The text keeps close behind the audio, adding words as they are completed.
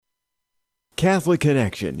Catholic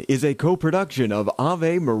Connection is a co-production of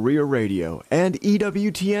Ave Maria Radio and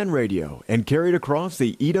EWTN Radio and carried across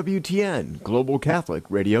the EWTN Global Catholic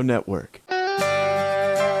Radio Network.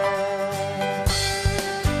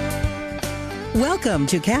 Welcome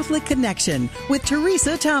to Catholic Connection with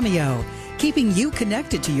Teresa Tomeo, keeping you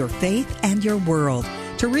connected to your faith and your world.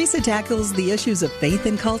 Teresa tackles the issues of faith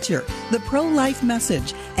and culture, the pro-life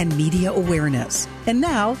message, and media awareness. And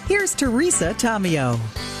now, here's Teresa Tomeo.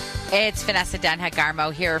 It's Vanessa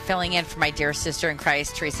Denha-Garmo here, filling in for my dear sister in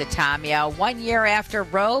Christ, Teresa Tomeo. 1 year after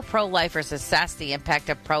Roe, pro-lifers assess the impact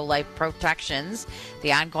of pro-life protections,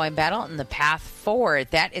 the ongoing battle, and the path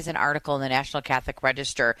forward. That is an article in the National Catholic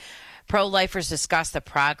Register. Pro-lifers discuss the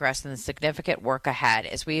progress and the significant work ahead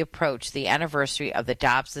as we approach the anniversary of the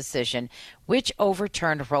Dobbs decision, which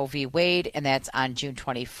overturned Roe v. Wade, and that's on June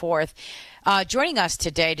 24th. Joining us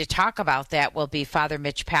today to talk about that will be Father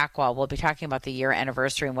Mitch Pacwa. We'll be talking about the year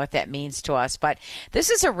anniversary and what that means to us. But this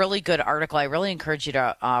is a really good article. I really encourage you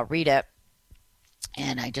to read it.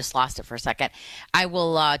 And I just lost it for a second. I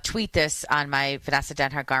will tweet this on my Vanessa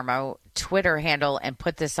Denha-Garmo Twitter handle and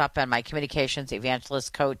put this up on my communications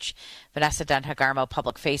evangelist coach Vanessa Denha-Garmo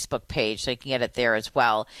public Facebook page, so you can get it there as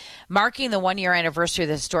well. Marking the 1 year anniversary of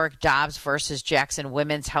the historic Dobbs versus Jackson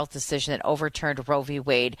women's health decision that overturned Roe v.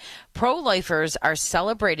 Wade, pro-lifers are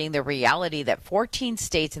celebrating the reality that 14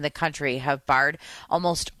 states in the country have barred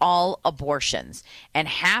almost all abortions, and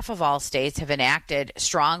half of all states have enacted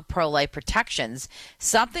strong pro-life protections,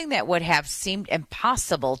 something that would have seemed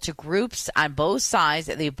impossible to groups on both sides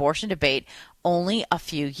of the abortion debate only a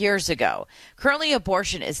few years ago. Currently,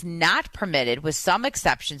 abortion is not permitted, with some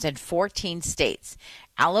exceptions, in 14 states: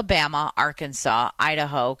 Alabama, Arkansas,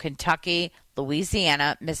 Idaho, Kentucky,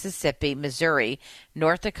 Louisiana, Mississippi, Missouri,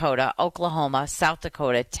 North Dakota, Oklahoma, South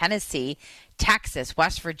Dakota, Tennessee, Texas,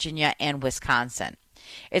 West Virginia, and Wisconsin.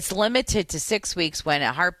 It's limited to 6 weeks when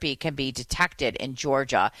a heartbeat can be detected in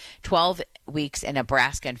Georgia, 12 weeks in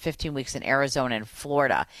Nebraska, and 15 weeks in Arizona and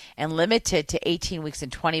Florida, and limited to 18 weeks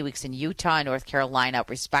and 20 weeks in Utah and North Carolina,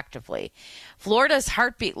 respectively. Florida's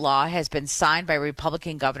heartbeat law has been signed by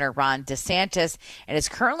Republican Governor Ron DeSantis and is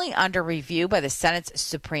currently under review by the Senate's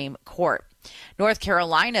Supreme Court. North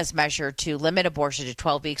Carolina's measure to limit abortion to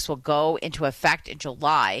 12 weeks will go into effect in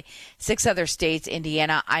July. 6 other states,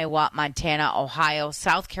 Indiana, Iowa, Montana, Ohio,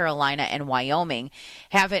 South Carolina, and Wyoming,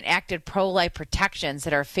 have enacted pro-life protections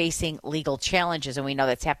that are facing legal challenges, and we know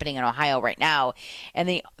that's happening in Ohio right now.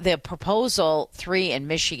 And the proposal 3 in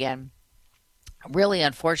Michigan really,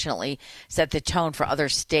 unfortunately, set the tone for other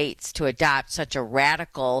states to adopt such a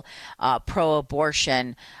radical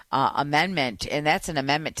pro-abortion amendment. And that's an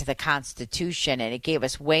amendment to the Constitution, and it gave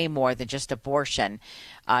us way more than just abortion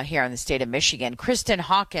here in the state of Michigan. Kristen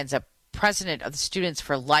Hawkins, a president of the Students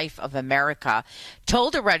for Life of America,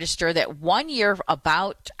 told a Register that 1 year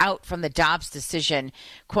out from the Dobbs decision,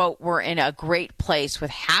 quote, "we're in a great place with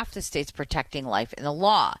half the states protecting life in the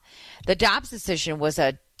law." The Dobbs decision was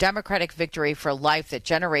a Democratic victory for life that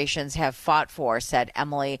generations have fought for, said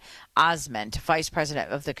Emily Osmond, vice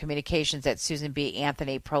president of the communications at Susan B.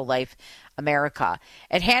 Anthony Pro-Life America.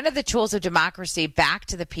 It handed the tools of democracy back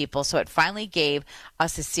to the people, so it finally gave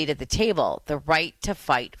us a seat at the table, the right to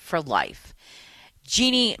fight for life.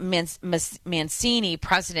 Jeannie Mancini,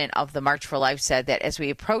 president of the March for Life, said that as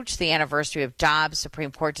we approach the anniversary of Dobbs'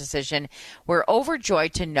 Supreme Court decision, we're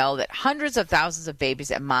overjoyed to know that hundreds of thousands of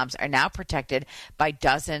babies and moms are now protected by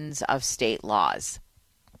dozens of state laws.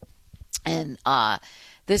 And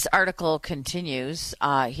this article continues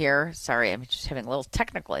here. Sorry, I'm just having little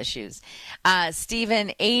technical issues.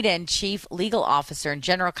 Stephen Aiden, chief legal officer and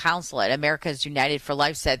general counsel at Americans United for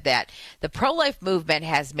Life, said that the pro-life movement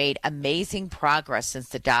has made amazing progress since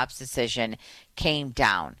the Dobbs decision came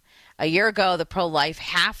down. A year ago, the pro-life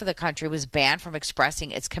half of the country was banned from expressing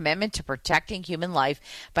its commitment to protecting human life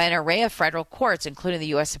by an array of federal courts, including the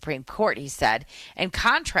U.S. Supreme Court, he said. In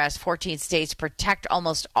contrast, 14 states protect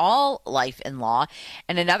almost all life in law,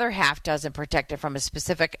 and another half dozen protect it from a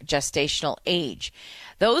specific gestational age.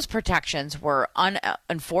 Those protections were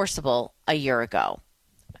unenforceable a year ago.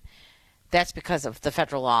 That's because of the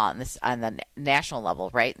federal law on the national level,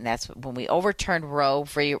 right? And that's when we overturned Roe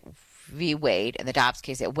v. Wade in the Dobbs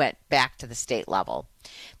case, it went back to the state level.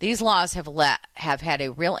 These laws have had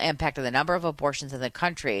a real impact on the number of abortions in the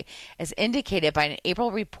country, as indicated by an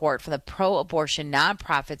April report from the pro-abortion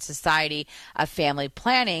nonprofit Society of Family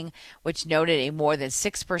Planning, which noted a more than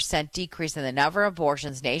 6% decrease in the number of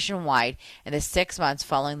abortions nationwide in the 6 months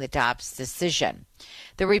following the Dobbs decision.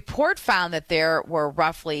 The report found that there were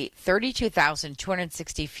roughly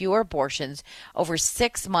 32,260 fewer abortions over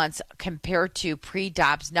 6 months compared to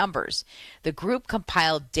pre-Dobbs numbers. The group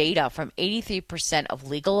compiled data from 83% of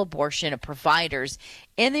legal abortion providers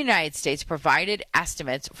in the United States, provided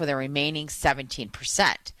estimates for the remaining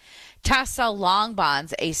 17%. Tessa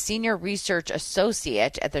Longbonds, a senior research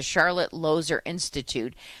associate at the Charlotte Lozer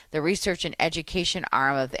Institute, the research and education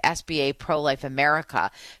arm of the SBA Pro-Life America,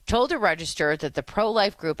 told the Register that the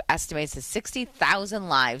pro-life group estimates that 60,000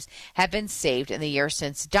 lives have been saved in the year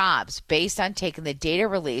since Dobbs, based on taking the data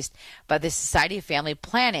released by the Society of Family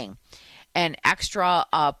Planning and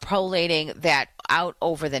extrapolating that out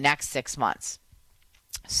over the next 6 months.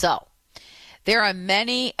 So, there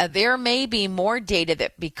may be more data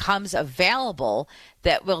that becomes available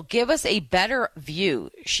that will give us a better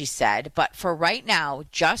view, she said. But for right now,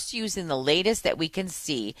 just using the latest that we can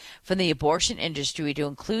see from the abortion industry to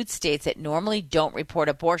include states that normally don't report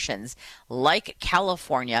abortions, like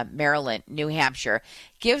California, Maryland, New Hampshire,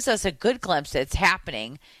 gives us a good glimpse at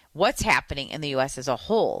what's happening in the U.S. as a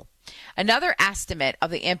whole. Another estimate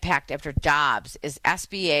of the impact after Dobbs is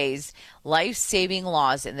SBA's life-saving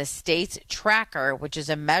laws in the state's tracker, which is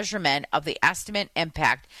a measurement of the estimate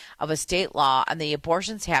impact of a state law on the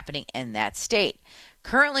abortions happening in that state.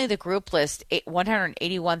 Currently, the group lists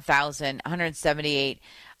 181,178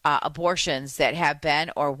 abortions that have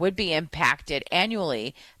been or would be impacted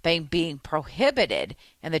annually by being prohibited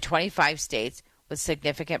in the 25 states with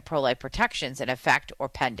significant pro-life protections in effect or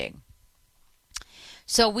pending.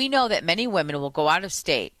 So we know that many women will go out of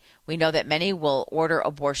state. We know that many will order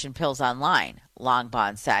abortion pills online,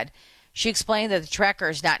 Longbond said. She explained that the tracker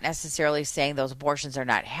is not necessarily saying those abortions are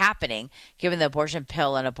not happening, given the abortion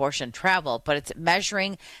pill and abortion travel, but it's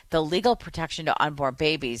measuring the legal protection to unborn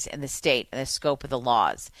babies in the state and the scope of the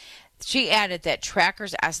laws. She added that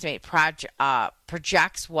trackers estimate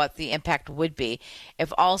projects what the impact would be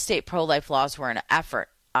if all state pro-life laws were in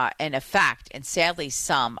effect, and sadly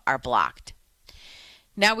some are blocked.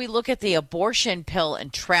 Now we look at the abortion pill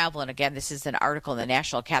and travel, and again, this is an article in the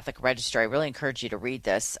National Catholic Register. I really encourage you to read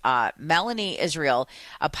this. Melanie Israel,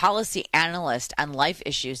 a policy analyst on life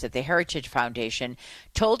issues at the Heritage Foundation,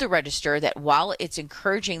 told the Register that while it's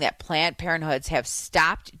encouraging that Planned Parenthoods have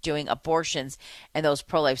stopped doing abortions in those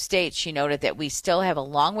pro-life states, she noted that we still have a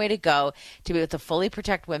long way to go to be able to fully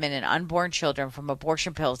protect women and unborn children from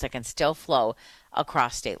abortion pills that can still flow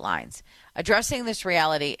across state lines. Addressing this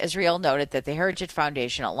reality, Israel noted that the Heritage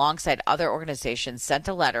Foundation, alongside other organizations, sent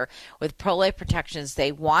a letter with pro-life protections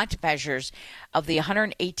they want measures of the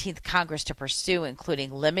 118th Congress to pursue,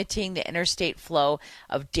 including limiting the interstate flow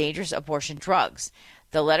of dangerous abortion drugs.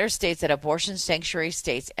 The letter states that abortion sanctuary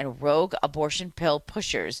states and rogue abortion pill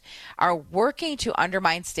pushers are working to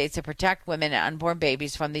undermine states to protect women and unborn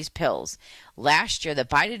babies from these pills. Last year, the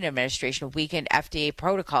Biden administration weakened FDA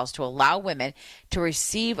protocols to allow women to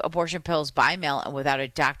receive abortion pills by mail and without a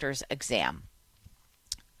doctor's exam.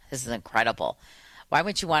 This is incredible. Why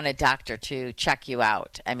would you want a doctor to check you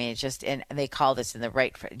out? I mean, it's just, and they call this in the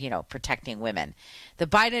right for, protecting women. The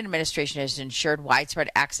Biden administration has ensured widespread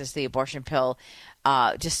access to the abortion pill,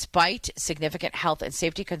 despite significant health and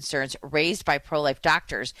safety concerns raised by pro-life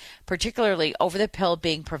doctors, particularly over the pill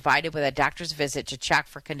being provided with a doctor's visit to check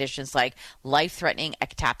for conditions like life-threatening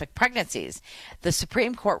ectopic pregnancies. The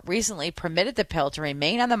Supreme Court recently permitted the pill to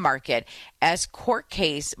remain on the market as court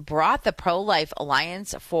case brought the Pro-Life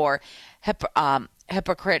Alliance for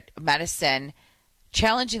Hypocrite Medicine,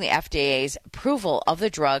 challenging the FDA's approval of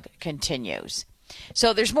the drug, continues.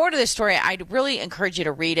 So there's more to this story. I'd really encourage you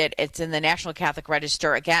to read it. It's in the National Catholic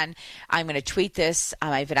Register. Again, I'm going to tweet this on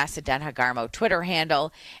my Vanessa Denha Garmo Twitter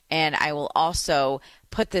handle, and I will also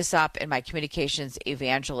put this up in my Communications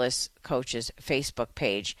Evangelist Coach's Facebook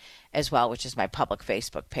page as well, which is my public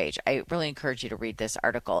Facebook page. I really encourage you to read this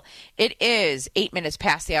article. It is 8 minutes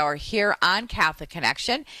past the hour here on Catholic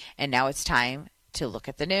Connection, and now it's time to look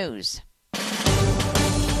at the news.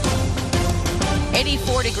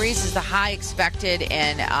 84 degrees is the high expected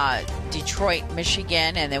in Detroit,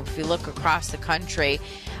 Michigan. And if we look across the country,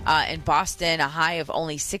 In Boston, a high of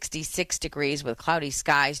only 66 degrees with cloudy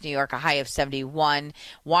skies. New York, a high of 71.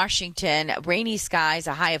 Washington, rainy skies,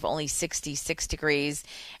 a high of only 66 degrees.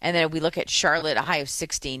 And then we look at Charlotte, a high of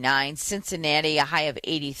 69. Cincinnati, a high of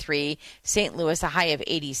 83. St. Louis, a high of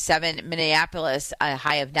 87. Minneapolis, a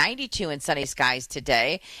high of 92 and sunny skies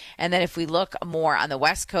today. And then if we look more on the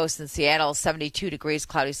West Coast in Seattle, 72 degrees,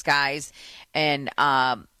 cloudy skies. And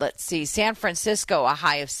let's see, San Francisco, a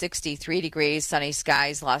high of 63 degrees, sunny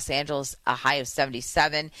skies. Los Angeles, a high of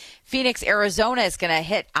 77. Phoenix, Arizona is going to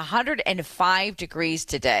hit 105 degrees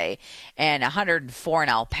today, and 104 in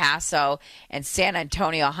El Paso. And San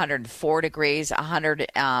Antonio, 104 degrees,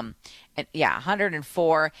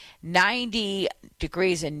 104, 90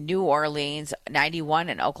 degrees in New Orleans, 91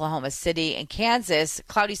 in Oklahoma City. In Kansas,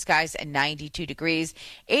 cloudy skies and 92 degrees,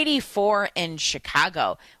 84 in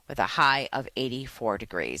Chicago with a high of 84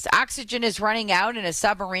 degrees. Oxygen is running out in a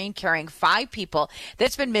submarine carrying 5 people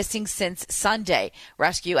that's been missing since Sunday.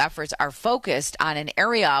 Rescue efforts are focused on an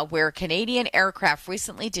area where Canadian aircraft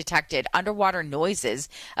recently detected underwater noises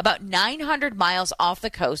about 900 miles off the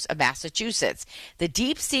coast of Massachusetts. The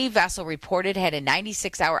deep sea vessel reported had a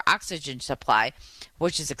 96-hour oxygen supply,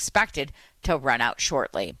 which is expected to run out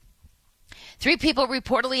shortly. 3 people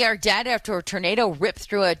reportedly are dead after a tornado ripped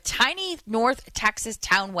through a tiny North Texas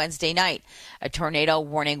town Wednesday night. A tornado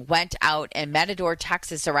warning went out in Matador,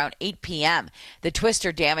 Texas around 8 p.m. The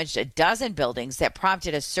twister damaged a dozen buildings that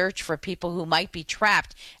prompted a search for people who might be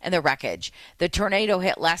trapped in the wreckage. The tornado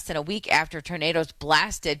hit less than a week after tornadoes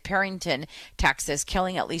blasted Perryton, Texas,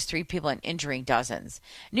 killing at least 3 people and injuring dozens.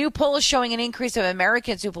 New poll is showing an increase of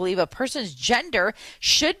Americans who believe a person's gender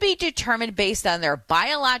should be determined based on their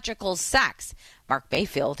biological sex. Mark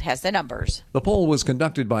Mayfield has the numbers. The poll was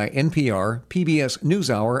conducted by NPR, PBS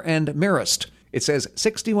NewsHour, and Marist. It says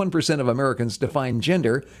 61% of Americans define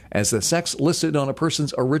gender as the sex listed on a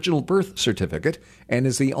person's original birth certificate and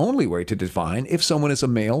is the only way to define if someone is a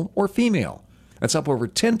male or female. That's up over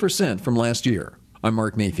 10% from last year. I'm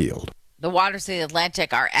Mark Mayfield. The waters of the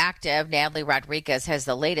Atlantic are active. Natalie Rodriguez has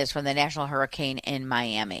the latest from the National Hurricane in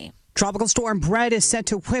Miami. Tropical storm Brett is set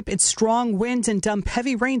to whip its strong winds and dump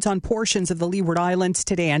heavy rains on portions of the Leeward Islands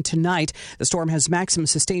today and tonight. The storm has maximum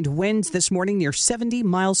sustained winds this morning near 70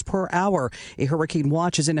 miles per hour. A hurricane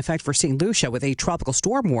watch is in effect for St. Lucia with a tropical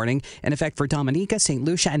storm warning in effect for Dominica, St.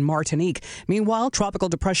 Lucia, and Martinique. Meanwhile, tropical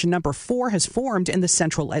depression number 4 has formed in the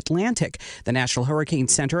central Atlantic. The National Hurricane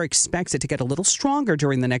Center expects it to get a little stronger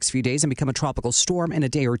during the next few days and become a tropical storm in a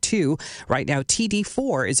day or two. Right now,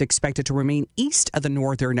 TD4 is expected to remain east of the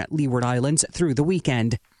northern Leeward Islands through the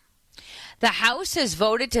weekend. The House has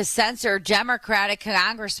voted to censor Democratic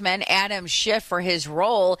Congressman Adam Schiff for his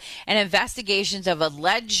role in investigations of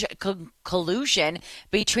alleged collusion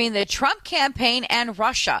between the Trump campaign and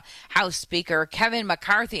Russia. House Speaker Kevin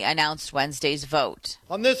McCarthy announced Wednesday's vote.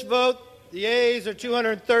 On this vote, the ayes are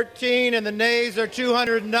 213 and the nays are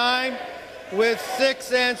 209. With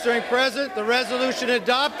 6 answering present, the resolution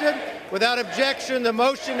adopted. Without objection, the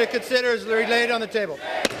motion to consider is laid on the table.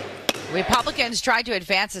 Republicans tried to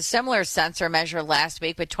advance a similar censor measure last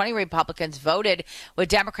week, but 20 Republicans voted with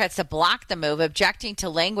Democrats to block the move, objecting to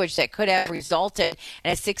language that could have resulted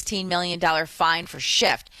in a $16 million fine for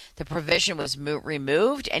Schiff. The provision was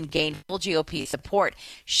removed and gained full GOP support.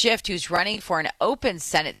 Schiff, who's running for an open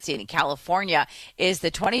Senate seat in California, is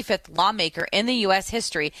the 25th lawmaker in the U.S.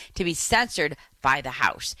 history to be censored by the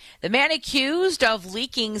House. The man accused of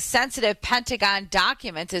leaking sensitive Pentagon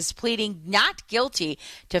documents is pleading not guilty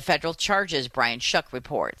to federal charges, Brian Shuck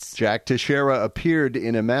reports. Jack Teixeira appeared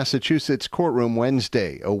in a Massachusetts courtroom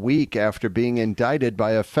Wednesday, a week after being indicted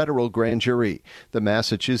by a federal grand jury. The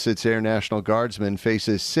Massachusetts Air National Guardsman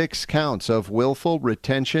faces 6 counts of willful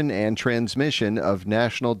retention and transmission of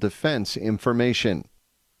national defense information.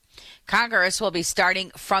 Congress will be starting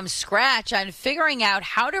from scratch on figuring out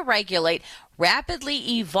how to regulate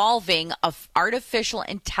rapidly evolving of artificial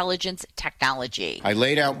intelligence technology. I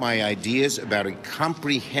laid out my ideas about a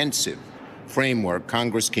comprehensive framework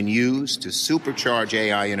Congress can use to supercharge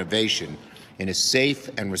AI innovation in a safe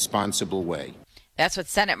and responsible way. That's what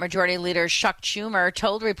Senate Majority Leader Chuck Schumer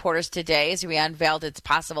told reporters today as he unveiled its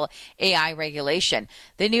possible AI regulation.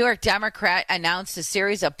 The New York Democrat announced a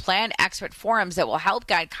series of planned expert forums that will help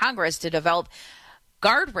guide Congress to develop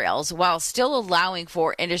guardrails while still allowing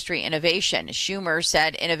for industry innovation. Schumer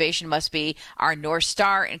said innovation must be our North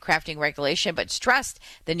Star in crafting regulation, but stressed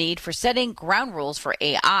the need for setting ground rules for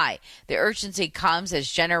AI. The urgency comes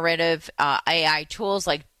as generative AI tools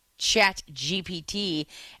like ChatGPT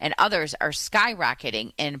and others are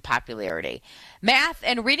skyrocketing in popularity. Math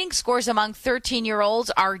and reading scores among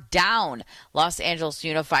 13-year-olds are down. Los Angeles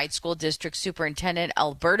Unified School District Superintendent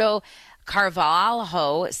Alberto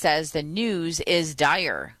Carvalho says the news is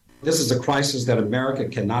dire. This is a crisis that America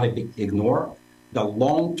cannot ignore. The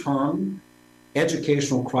long-term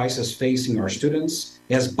educational crisis facing our students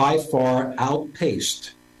has by far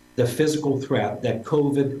outpaced the physical threat that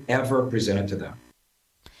COVID ever presented to them.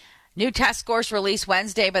 New test scores released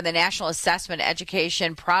Wednesday by the National Assessment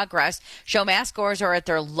Education Progress show math scores are at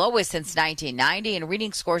their lowest since 1990 and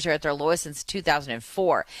reading scores are at their lowest since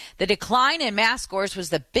 2004. The decline in math scores was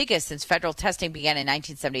the biggest since federal testing began in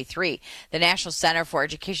 1973. The National Center for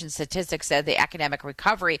Education Statistics said the academic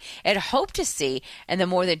recovery it hoped to see in the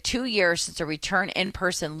more than 2 years since a return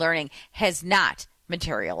in-person learning has not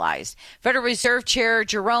materialized. Federal Reserve Chair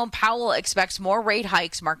Jerome Powell expects more rate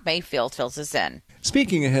hikes. Mark Mayfield fills us in.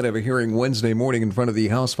 Speaking ahead of a hearing Wednesday morning in front of the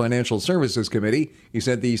House Financial Services Committee, he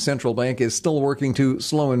said the central bank is still working to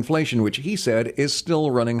slow inflation, which he said is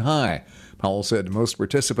still running high. Powell said most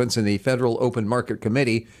participants in the Federal Open Market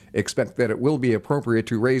Committee expect that it will be appropriate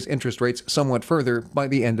to raise interest rates somewhat further by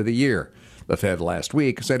the end of the year. The Fed last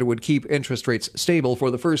week said it would keep interest rates stable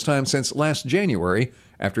for the first time since last January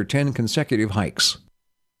after 10 consecutive hikes.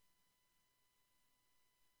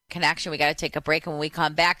 Connection. We got to take a break, and when we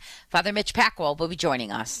come back, Father Mitch Pacwa will be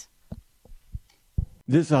joining us.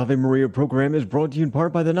 This Ave Maria program is brought to you in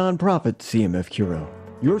part by the nonprofit CMF Curo.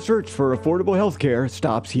 Your search for affordable health care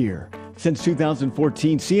stops here. Since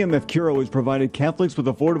 2014, CMF Curo has provided Catholics with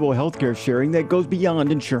affordable health care sharing that goes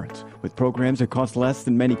beyond insurance. With programs that cost less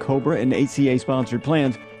than many COBRA and ACA-sponsored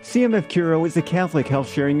plans, CMF Curo is the Catholic health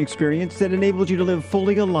sharing experience that enables you to live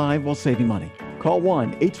fully alive while saving money. Call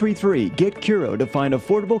 1-833-GET-CURO to find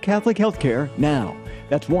affordable Catholic health care now.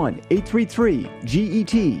 That's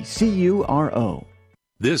 1-833-GET-CURO.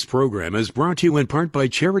 This program is brought to you in part by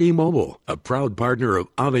Charity Mobile, a proud partner of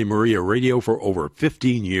Ave Maria Radio for over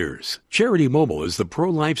 15 years. Charity Mobile is the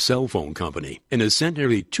pro-life cell phone company and has sent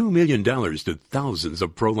nearly $2 million to thousands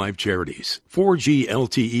of pro-life charities. 4G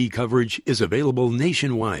LTE coverage is available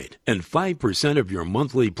nationwide, and 5% of your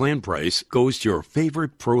monthly plan price goes to your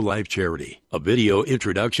favorite pro-life charity. A video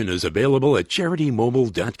introduction is available at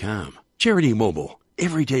CharityMobile.com. Charity Mobile,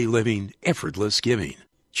 everyday living, effortless giving.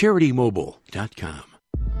 CharityMobile.com.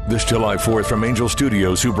 This July 4th from Angel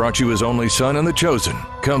Studios, who brought you His Only Son and The Chosen,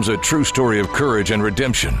 comes a true story of courage and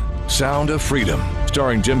redemption. Sound of Freedom,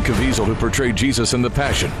 starring Jim Caviezel, who portrayed Jesus in The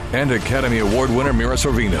Passion, and Academy Award winner Mira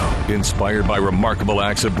Sorvino. Inspired by remarkable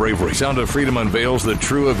acts of bravery, Sound of Freedom unveils the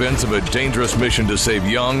true events of a dangerous mission to save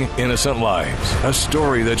young, innocent lives. A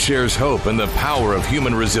story that shares hope and the power of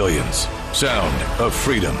human resilience. Sound of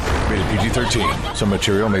Freedom. Rated PG-13. Some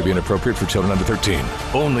material may be inappropriate for children under 13.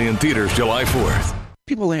 Only in theaters July 4th.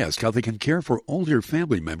 People ask how they can care for older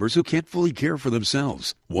family members who can't fully care for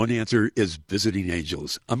themselves. One answer is Visiting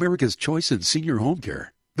Angels, America's choice in senior home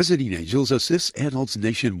care. Visiting Angels assists adults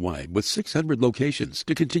nationwide with 600 locations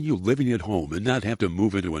to continue living at home and not have to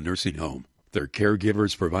move into a nursing home. Their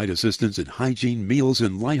caregivers provide assistance in hygiene, meals,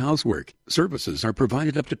 and light housework. Services are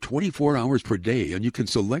provided up to 24 hours per day, and you can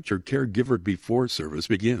select your caregiver before service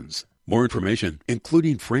begins. More information,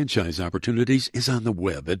 including franchise opportunities, is on the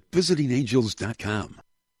web at visitingangels.com.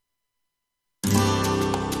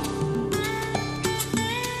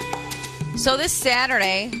 So this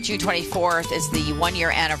Saturday, June 24th, is the one-year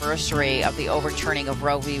anniversary of the overturning of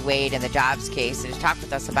Roe v. Wade in the Dobbs case. And to talk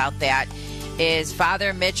with us about that is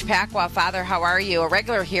Father Mitch Pacwa. Father, how are you? A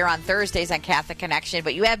regular here on Thursdays on Catholic Connection,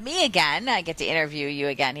 but you have me again. I get to interview you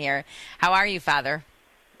again here. How are you, Father?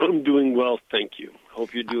 I'm doing well, thank you.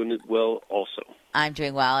 Hope you're doing it well also. I'm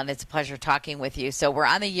doing well, and it's a pleasure talking with you. So we're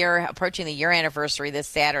on approaching the year anniversary this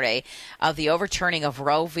Saturday of the overturning of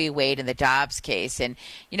Roe v. Wade in the Dobbs case. And,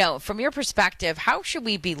 you know, from your perspective, how should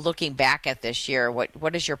we be looking back at this year?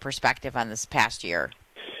 What is your perspective on this past year?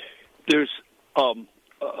 There's a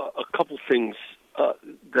couple things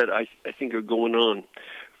that I think are going on.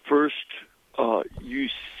 First, you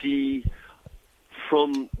see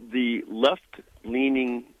from the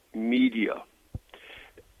left-leaning media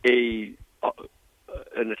an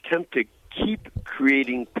attempt to keep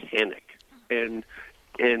creating panic and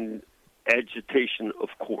agitation, of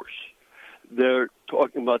course. They're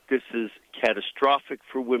talking about this as catastrophic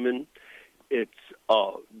for women. It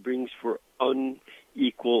brings for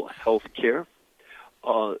unequal health care.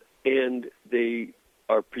 And they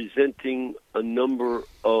are presenting a number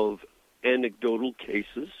of anecdotal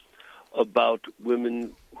cases about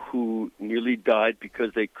women who nearly died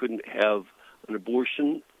because they couldn't have an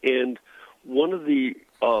abortion. And one of the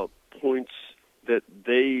points that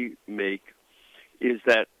they make is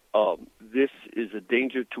that this is a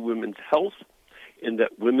danger to women's health and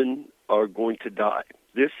that women are going to die.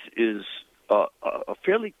 This is a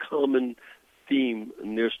fairly common theme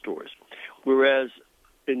in their stories. Whereas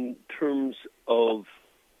in terms of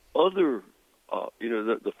other,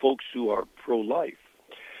 the folks who are pro-life,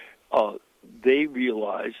 they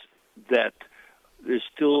realize that there's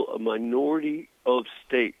still a minority of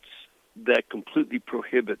states that completely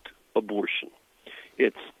prohibit abortion.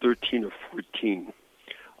 It's 13 or 14.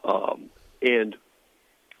 And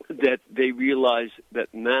that they realize that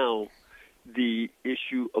now the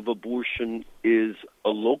issue of abortion is a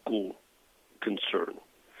local concern.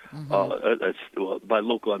 By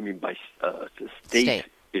local, I mean by state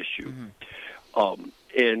issue.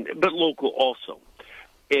 But local also.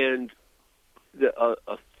 And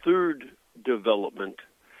a third development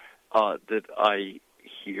that I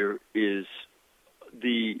hear is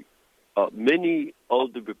the many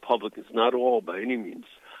of the Republicans, not all by any means,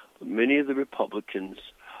 but many of the Republicans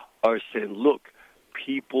are saying, look,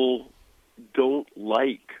 people don't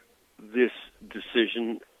like this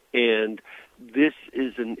decision, and this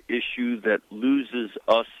is an issue that loses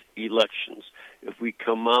us elections. If we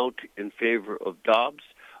come out in favor of Dobbs,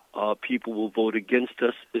 people will vote against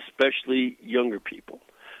us, especially younger people,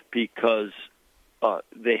 because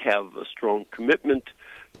they have a strong commitment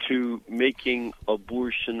to making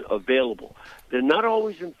abortion available. They're not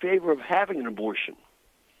always in favor of having an abortion,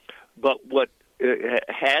 but what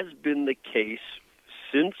has been the case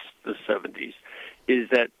since the 70s is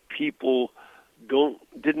that people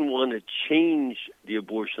didn't want to change the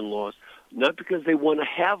abortion laws, not because they want to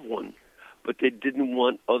have one, but they didn't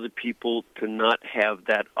want other people to not have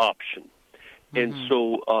that option. And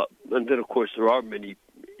so, and then of course there are many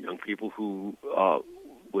young people who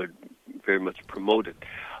would very much promote it,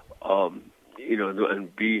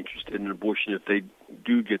 and be interested in abortion if they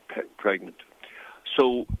do get pregnant.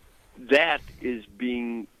 So that is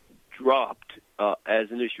being dropped as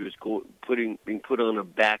an issue. It's being put on a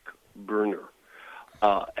back burner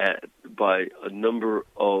by a number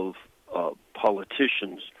of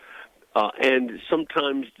politicians, and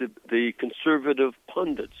sometimes the conservative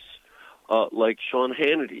pundits like Sean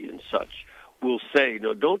Hannity and such will say,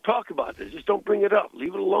 no, don't talk about this. Just don't bring it up.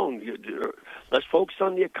 Leave it alone. Let's focus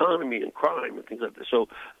on the economy and crime and things like that.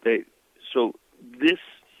 So this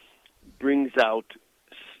brings out,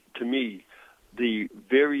 to me, the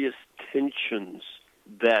various tensions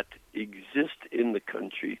that exist in the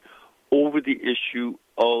country over the issue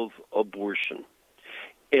of abortion.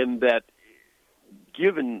 And that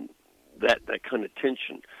given that kind of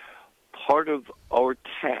tension, part of our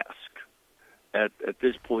task at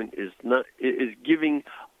this point is giving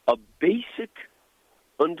a basic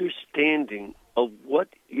understanding of what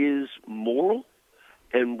is moral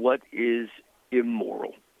and what is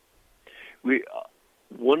immoral.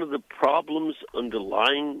 One of the problems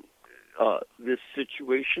underlying this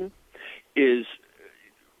situation is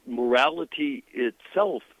morality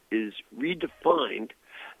itself is redefined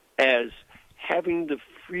as having the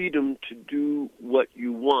freedom to do what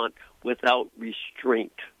you want without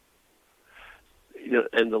restraint.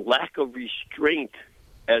 And the lack of restraint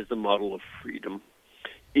as the model of freedom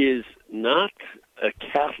is not a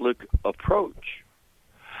Catholic approach.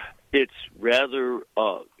 It's rather,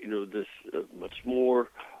 this much more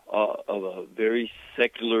of a very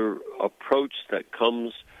secular approach that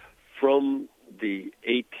comes from the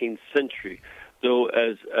 18th century, though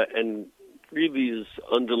and really is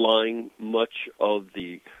underlying much of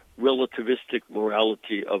the relativistic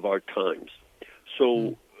morality of our times.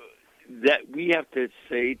 So that we have to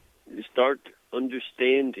start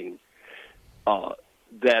understanding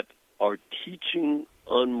that our teaching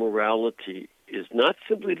on morality is not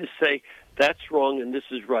simply to say that's wrong and this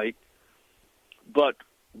is right, but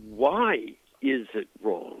why is it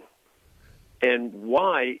wrong? And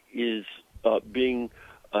why is being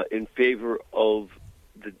in favor of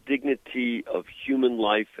the dignity of human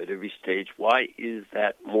life at every stage, why is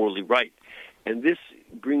that morally right? And this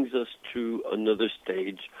brings us to another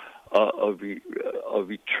stage of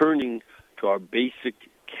returning to our basic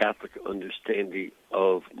Catholic understanding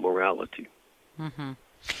of morality. Mm-hmm.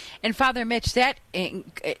 And Father Mitch, that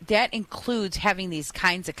includes having these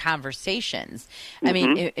kinds of conversations. I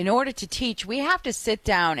mean, in order to teach, we have to sit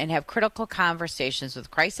down and have critical conversations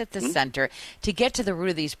with Christ at the center to get to the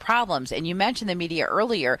root of these problems. And you mentioned the media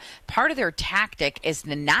earlier. Part of their tactic is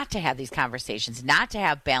not to have these conversations, not to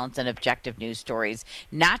have balanced and objective news stories,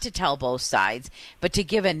 not to tell both sides, but to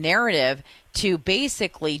give a narrative to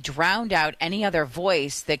basically drown out any other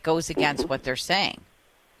voice that goes against what they're saying.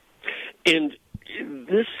 And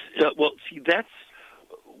this, that's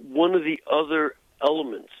one of the other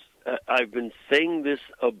elements, I've been saying this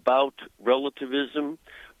about relativism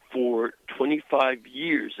for 25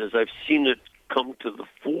 years as I've seen it come to the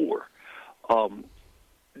fore.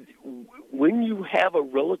 When you have a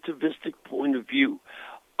relativistic point of view,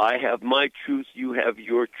 I have my truth, you have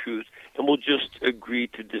your truth, and we'll just agree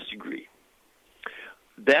to disagree.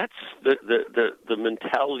 That's the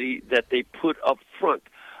mentality that they put up front.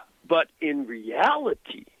 But in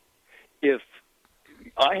reality, if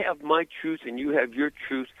I have my truth and you have your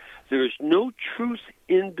truth, there is no truth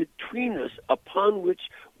in between us upon which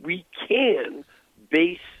we can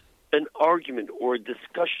base an argument or a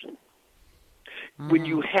discussion. When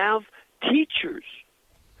you have teachers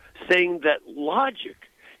saying that logic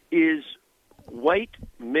is white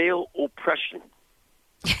male oppression,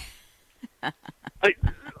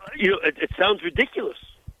 it sounds ridiculous.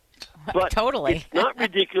 But totally. It's not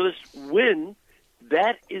ridiculous when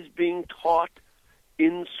that is being taught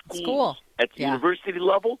in schools at the university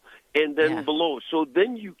level and then below. So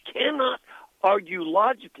then you cannot argue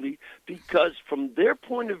logically, because from their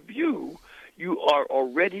point of view, you are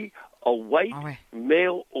already a white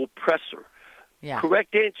male oppressor. Yeah.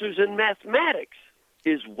 Correct answers in mathematics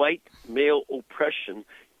is white male oppression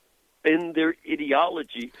in their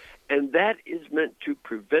ideology, and that is meant to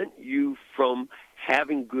prevent you from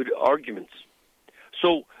having good arguments.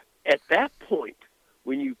 So at that point,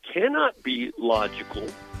 when you cannot be logical,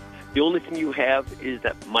 the only thing you have is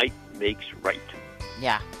that might makes right.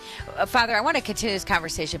 Yeah. Father, I want to continue this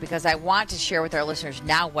conversation because I want to share with our listeners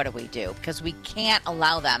now what do we do, because we can't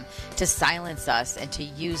allow them to silence us and to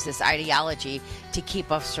use this ideology to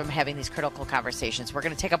keep us from having these critical conversations. We're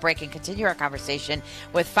going to take a break and continue our conversation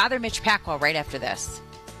with Father Mitch Pacwa right after this.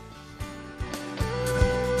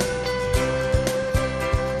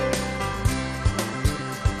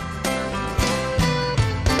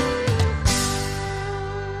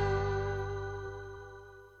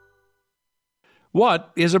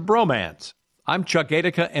 What is a bromance? I'm Chuck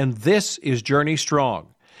Gatica, and this is Journey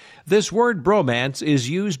Strong. This word bromance is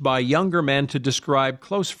used by younger men to describe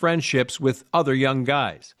close friendships with other young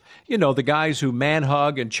guys. You know, the guys who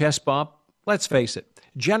man-hug and chest bump. Let's face it,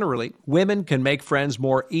 generally, women can make friends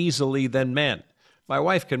more easily than men. My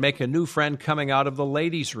wife can make a new friend coming out of the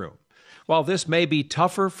ladies' room. While this may be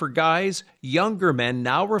tougher for guys, younger men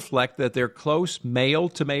now reflect that their close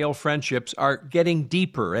male-to-male friendships are getting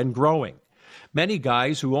deeper and growing. Many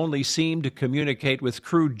guys who only seem to communicate with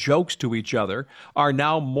crude jokes to each other are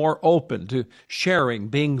now more open to sharing,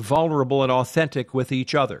 being vulnerable and authentic with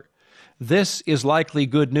each other. This is likely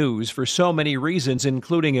good news for so many reasons,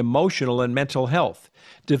 including emotional and mental health.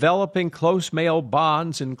 Developing close male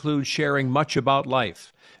bonds includes sharing much about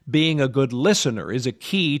life. Being a good listener is a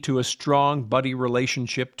key to a strong buddy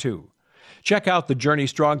relationship, too. Check out the Journey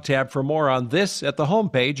Strong tab for more on this at the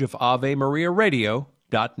homepage of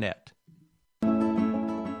AveMariaRadio.net.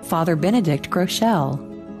 Father Benedict Groeschel.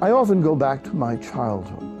 I often go back to my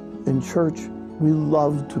childhood. In church, we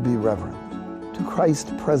loved to be reverent, to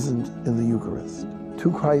Christ present in the Eucharist,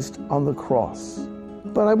 to Christ on the cross.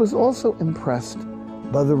 But I was also impressed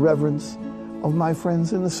by the reverence of my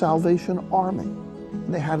friends in the Salvation Army.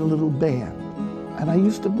 They had a little band, and I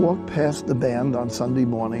used to walk past the band on Sunday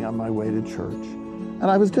morning on my way to church.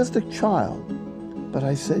 And I was just a child, but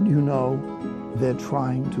I said, you know, they're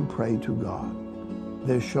trying to pray to God.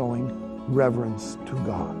 They're showing reverence to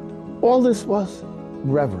God. All this was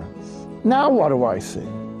reverence. Now what do I see?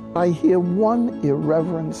 I hear one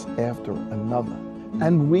irreverence after another.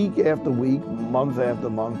 And week after week, month after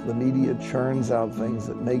month, the media churns out things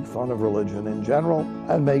that make fun of religion in general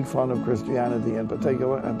and make fun of Christianity in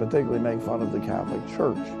particular, and particularly make fun of the Catholic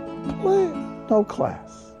Church. No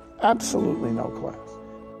class. Absolutely no class.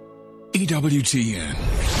 EWTN.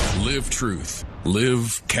 Live truth.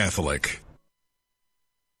 Live Catholic.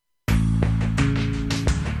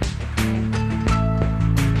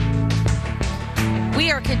 We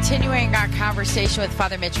are continuing our conversation with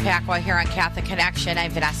Father Mitch Pacwa here on Catholic Connection.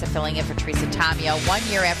 I'm Vanessa, filling in for Teresa Tomeo. 1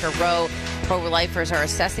 year after Roe, pro-lifers are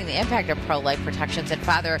assessing the impact of pro-life protections. And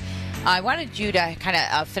Father, I wanted you to kind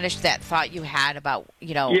of finish that thought you had about,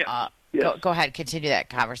 Go ahead, continue that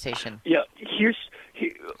conversation. Yeah,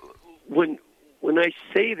 when I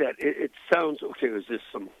say that, it sounds, okay, is this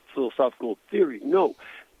some philosophical theory? No,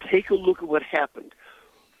 take a look at what happened.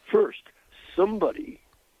 First, somebody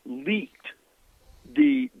leaked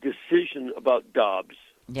the decision about Dobbs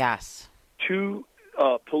to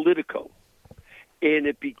Politico, and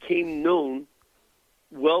it became known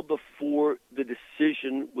well before the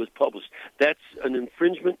decision was published. That's an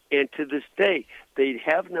infringement, and to this day, they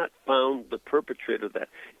have not found the perpetrator of that.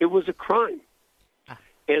 It was a crime.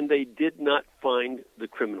 and they did not find the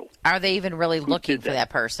criminal. Are they even really looking for that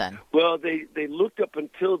person? Well, they looked up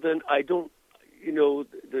until then. I don't,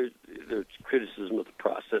 there's criticism of the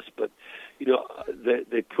process, but,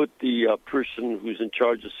 they put the person who's in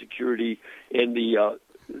charge of security, and the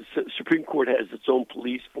Supreme Court has its own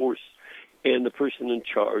police force, and the person in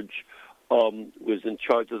charge was in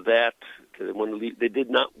charge of that. They did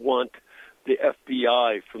not want the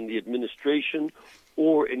FBI from the administration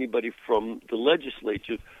or anybody from the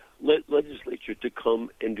legislature to come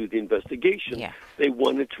and do the investigation. Yeah. They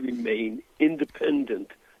wanted to remain independent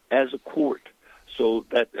as a court. So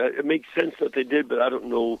that it makes sense that they did, but I don't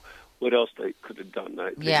know what else they could have done.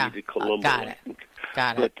 They needed Colombo.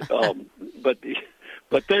 Got it.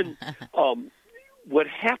 But then what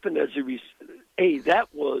happened as that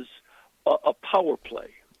was a power play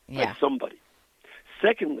by somebody.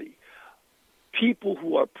 Secondly, people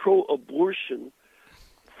who are pro-abortion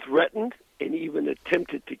threatened and even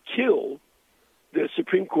attempted to kill the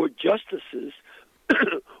Supreme Court justices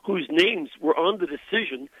whose names were on the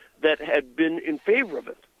decision that had been in favor of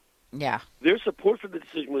it. Yeah. Their support for the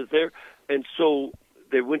decision was there, and so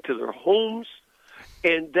they went to their homes,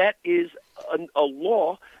 and that is a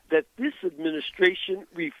law that this administration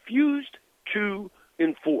refused to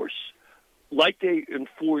enforce, like they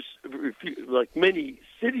like many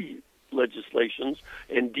city legislations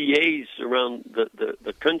and DAs around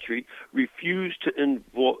the country refused to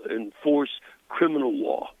enforce criminal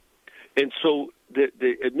law. And so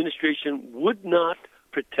the administration would not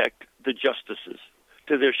protect the justices,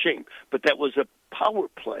 to their shame. But that was a power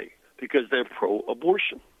play because they're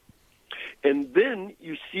pro-abortion. And then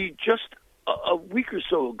you see just a week or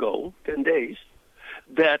so ago, 10 days,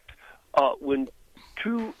 that when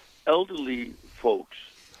two elderly folks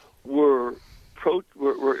were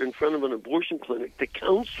in front of an abortion clinic to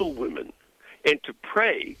counsel women and to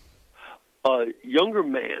pray, a younger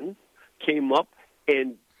man came up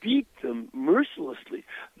and beat them mercilessly.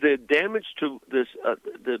 The damage to this,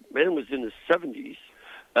 the man was in his 70s.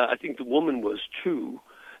 I think the woman was too.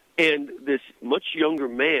 And this much younger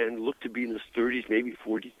man looked to be in his 30s, maybe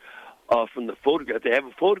 40, from the photograph. They have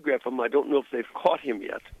a photograph of him. I don't know if they've caught him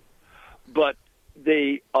yet. But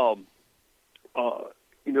they,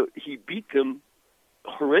 he beat them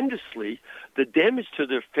horrendously. The damage to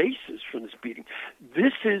their faces from this beating.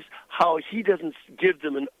 This is how he doesn't give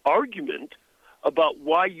them an argument about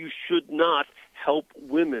why you should not help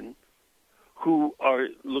women who are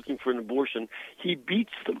looking for an abortion. He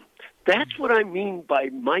beats them. That's what I mean by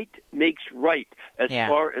might makes right as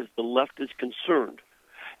far as the left is concerned.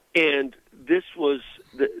 And this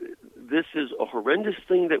is a horrendous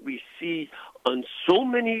thing that we see on so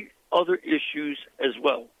many other issues as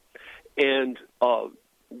well. And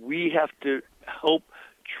we have to help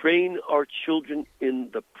train our children in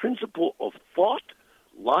the principle of thought,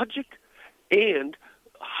 logic, and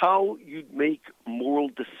how you make moral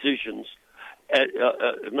decisions. As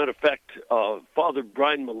a matter of fact, Father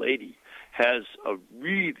Brian Mullady has a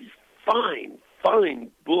really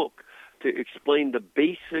fine book to explain the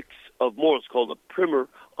basics of morals called A Primer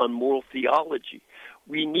on Moral Theology.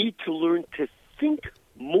 We need to learn to think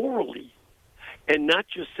morally and not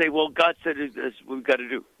just say, well, God said it, that's what we've got to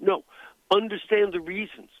do. No, understand the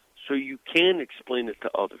reasons so you can explain it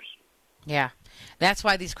to others. Yeah. That's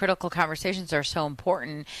why these critical conversations are so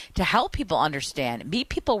important, to help people understand, meet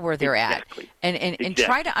people where they're at, and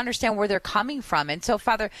try to understand where they're coming from. And so,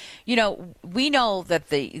 Father, we know that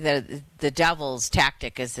the devil's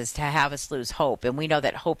tactic is to have us lose hope, and we know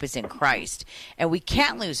that hope is in Christ, and we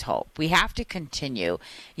can't lose hope. We have to continue,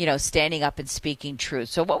 standing up and speaking truth.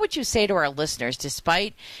 So what would you say to our listeners,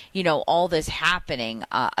 despite, all this happening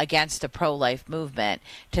against the pro-life movement,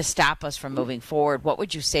 to stop us from moving forward? What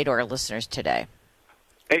would you say to our listeners today?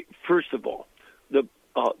 Hey, first of all,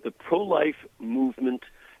 the pro-life movement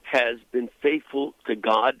has been faithful to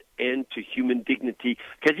God and to human dignity,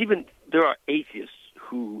 because even there are atheists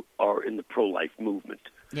who are in the pro-life movement.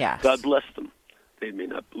 Yes. God bless them. They may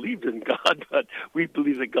not believe in God, but we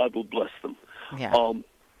believe that God will bless them. Yeah.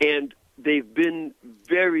 And they've been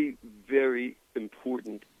very, very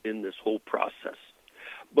important in this whole process.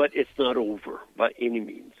 But it's not over by any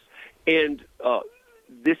means. And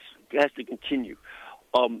this has to continue.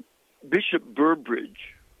 Bishop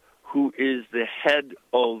Burbridge, who is the head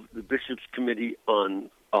of the Bishops' Committee on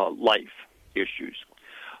Life Issues,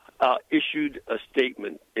 issued a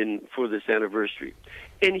statement for this anniversary.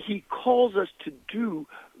 And he calls us to do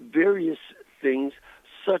various things,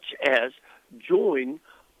 such as join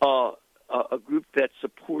a group that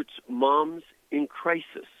supports moms in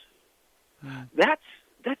crisis.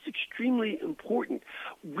 That's extremely important.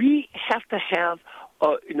 We have to have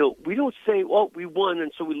we don't say, well, we won,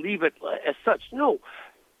 and so we leave it as such. No,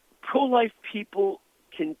 pro-life people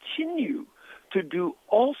continue to do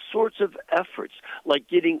all sorts of efforts, like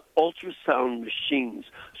getting ultrasound machines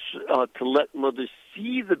to let mothers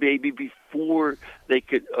see the baby before they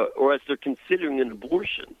could, or as they're considering an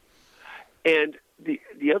abortion. And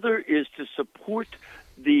the other is to support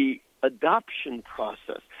the adoption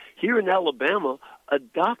process. Here in Alabama,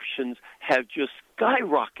 adoptions have just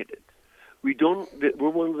skyrocketed. We're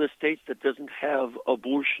one of the states that doesn't have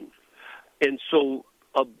abortion. And so,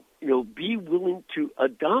 be willing to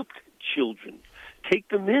adopt children, take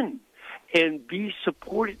them in, and be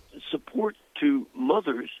support to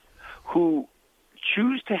mothers who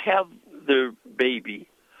choose to have their baby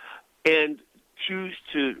and choose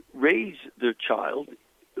to raise their child,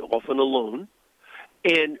 often alone,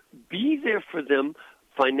 and be there for them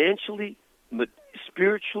financially,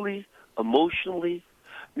 spiritually, emotionally.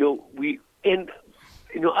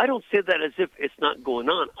 I don't say that as if it's not going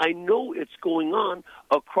on. I know it's going on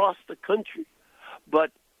across the country,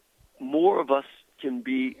 but more of us can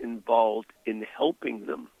be involved in helping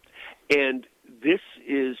them. And this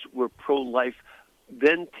is where pro-life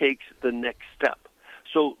then takes the next step.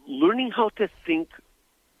 So learning how to think,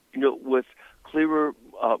 with clearer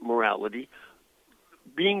morality,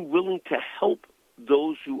 being willing to help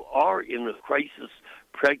those who are in a crisis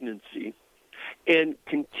pregnancy, and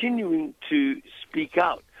continuing to speak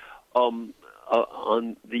out on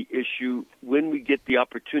the issue when we get the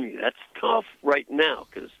opportunity. That's tough right now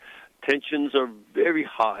because tensions are very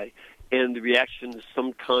high, and the reaction is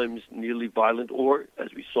sometimes nearly violent or, as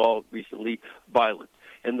we saw recently, violent.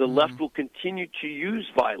 And the left will continue to use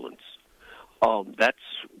violence. That's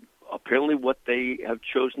apparently what they have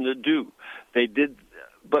chosen to do. They did,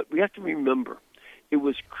 but we have to remember, it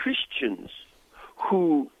was Christians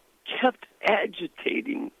who kept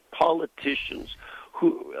agitating politicians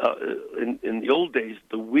who, in the old days,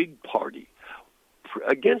 the Whig Party,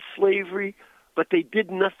 against slavery, but they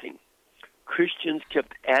did nothing. Christians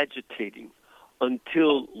kept agitating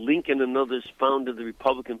until Lincoln and others founded the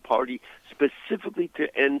Republican Party specifically to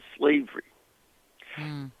end slavery.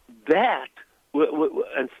 That,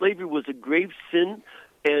 and slavery was a grave sin,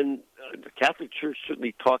 and the Catholic Church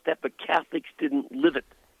certainly taught that, but Catholics didn't live it,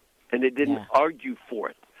 and they didn't argue for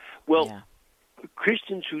it. Well,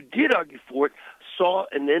 Christians who did argue for it saw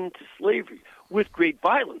an end to slavery with great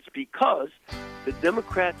violence because the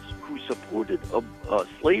Democrats who supported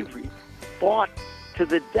slavery fought to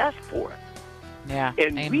the death for it. Yeah,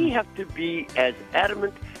 and we have to be as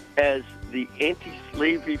adamant as the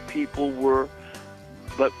anti-slavery people were,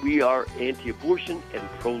 but we are anti-abortion and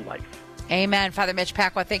pro-life. Amen. Father Mitch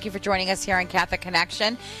Pacwa, thank you for joining us here on Catholic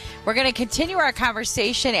Connection. We're going to continue our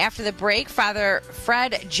conversation after the break. Father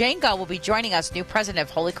Fred Jenga will be joining us, new president of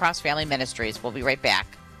Holy Cross Family Ministries. We'll be right back.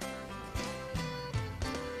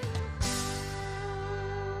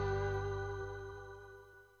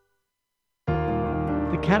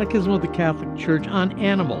 The Catechism of the Catholic Church on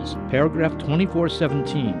Animals, paragraph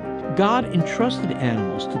 2417. God entrusted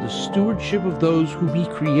animals to the stewardship of those whom He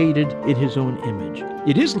created in His own image.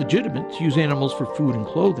 It is legitimate to use animals for food and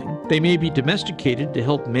clothing. They may be domesticated to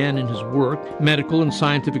help man in his work. Medical and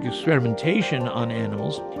scientific experimentation on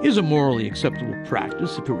animals is a morally acceptable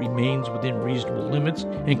practice if it remains within reasonable limits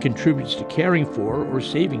and contributes to caring for or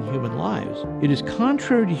saving human lives. It is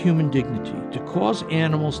contrary to human dignity to cause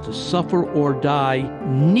animals to suffer or die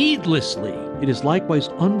needlessly. It is likewise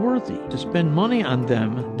unworthy to spend money on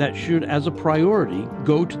them that should, as a priority,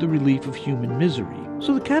 go to the relief of human misery.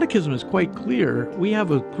 So the Catechism is quite clear. We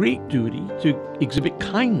have a great duty to exhibit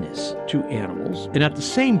kindness to animals and at the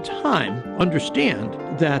same time understand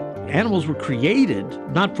that animals were created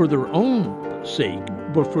not for their own sake,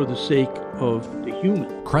 but for the sake of the human.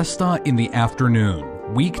 Cresta in the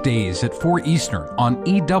afternoon, weekdays at 4 Eastern on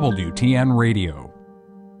EWTN Radio.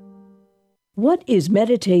 What is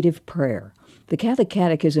meditative prayer? The Catholic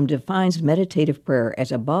Catechism defines meditative prayer as,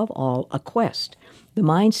 above all, a quest. The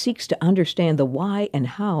mind seeks to understand the why and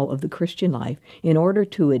how of the Christian life in order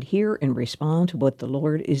to adhere and respond to what the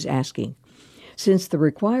Lord is asking. Since the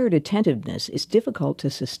required attentiveness is difficult to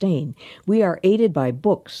sustain, we are aided by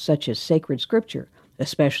books such as sacred scripture,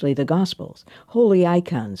 especially the Gospels, holy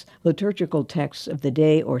icons, liturgical texts of the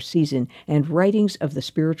day or season, and writings of the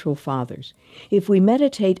spiritual fathers. If we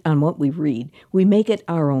meditate on what we read, we make it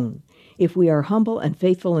our own. If we are humble and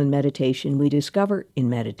faithful in meditation, we discover in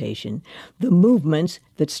meditation the movements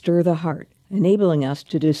that stir the heart, enabling us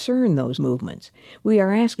to discern those movements. We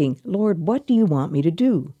are asking, Lord, what do you want me to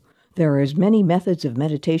do? There are as many methods of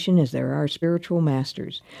meditation as there are spiritual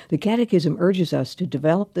masters. The Catechism urges us to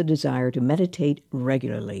develop the desire to meditate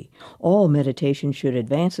regularly. All meditation should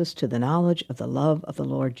advance us to the knowledge of the love of the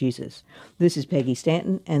Lord Jesus. This is Peggy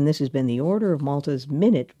Stanton, and this has been the Order of Malta's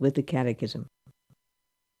Minute with the Catechism.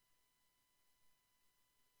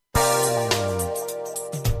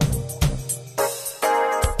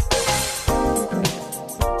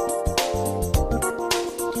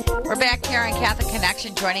 We're back here on Catholic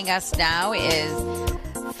Connection. Joining us now is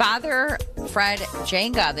Father Fred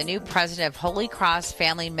Jenga, the new president of Holy Cross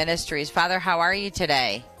Family Ministries. Father, how are you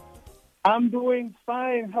today? I'm doing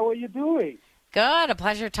fine. How are you doing? Good. A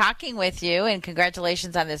pleasure talking with you, and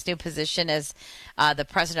congratulations on this new position as the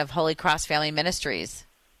president of Holy Cross Family Ministries.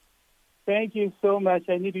 Thank you so much.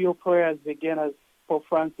 I need your prayers again, as Pope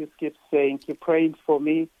Francis keeps saying. Keep praying for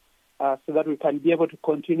me so that we can be able to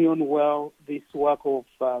continue on well this work of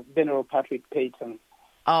Venerable Patrick Peyton.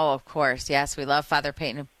 Oh, of course. Yes, we love Father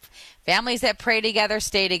Peyton. Families that pray together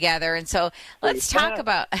stay together. And so let's talk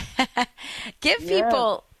about, give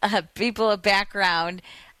people a background,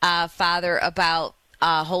 Father, about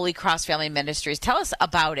Holy Cross Family Ministries. Tell us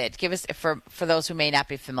about it. Give us, for those who may not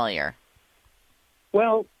be familiar.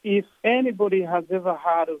 Well, if anybody has ever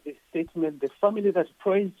heard of the statement, the family that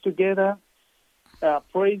prays together,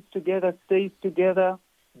 stays together,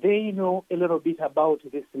 they know a little bit about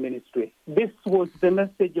this ministry. This was the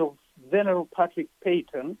message of Venerable Patrick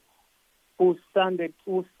Peyton, who started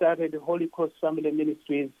Holy Cross Family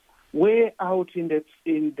Ministries way out in the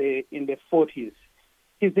 40s.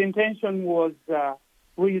 His intention was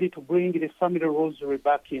really to bring the family rosary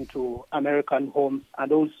back into American homes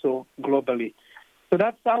and also globally. So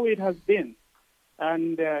that's how it has been.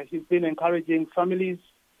 And he's been encouraging families,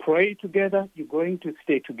 pray together, you're going to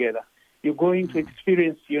stay together. You're going to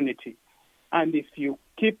experience unity. And if you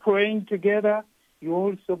keep praying together, you're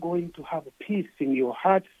also going to have peace in your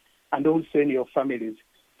hearts and also in your families.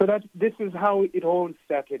 So that this is how it all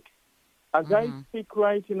started. As I speak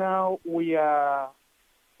right now, we are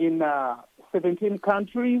in 17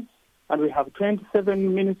 countries, and we have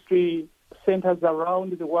 27 ministry centers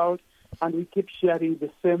around the world, and we keep sharing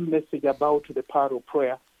the same message about the power of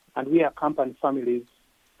prayer, and we accompany families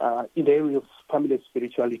in the area of family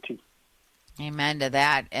spirituality. Amen to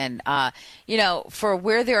that. And, for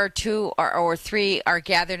where there are two or three are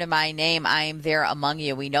gathered in my name, I am there among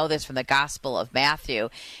you. We know this from the Gospel of Matthew.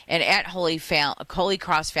 And at Holy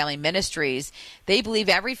Cross Family Ministries, they believe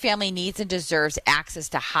every family needs and deserves access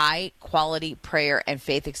to high-quality prayer and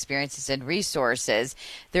faith experiences and resources.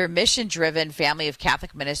 They're mission-driven family of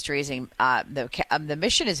Catholic ministries, and the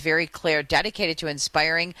mission is very clear, dedicated to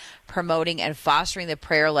inspiring, promoting, and fostering the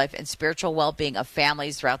prayer life and spiritual well-being of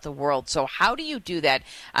families throughout the world. So how do you do that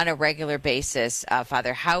on a regular basis,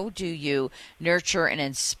 Father? How do you nurture and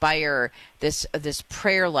inspire this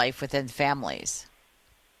prayer life within families?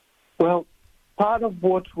 Well, part of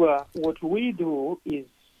what we do is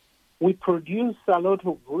we produce a lot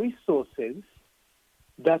of resources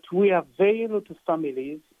that we avail to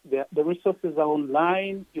families. The resources are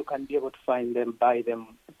online. You can be able to find them, buy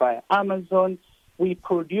them via Amazon. We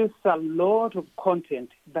produce a lot of content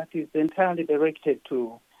that is entirely directed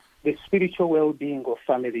to the spiritual well-being of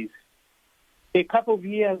families. A couple of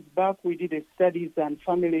years back, we did a studies, and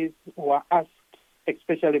families were asked,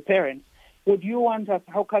 especially parents, would you want us,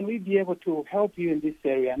 how can we be able to help you in this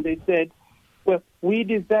area? And they said, well, we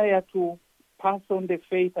desire to pass on the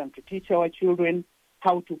faith and to teach our children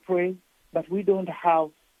how to pray, but we don't have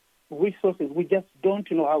resources. We just don't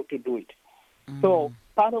know how to do it. Mm-hmm. So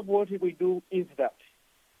part of what we do is that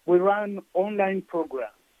we run online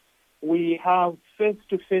programs. We have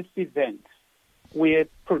face-to-face events. We're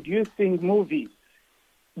producing movies.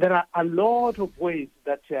 There are a lot of ways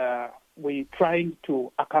that we're trying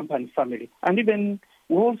to accompany family. And even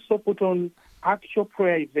we also put on actual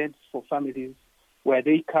prayer events for families where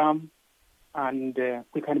they come and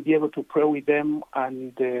we can be able to pray with them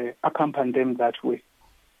and accompany them that way.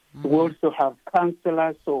 Mm-hmm. We also have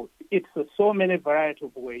counselors. So it's so many variety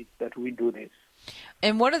of ways that we do this.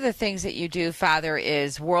 And one of the things that you do, Father,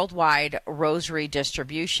 is worldwide rosary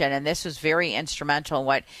distribution. And this was very instrumental in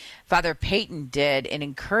what Father Peyton did in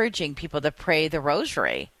encouraging people to pray the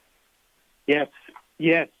rosary. Yes.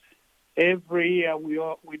 Every year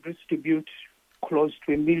we distribute close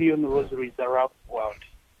to 1 million rosaries around the world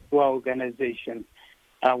to our organization.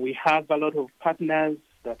 We have a lot of partners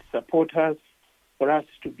that support us for us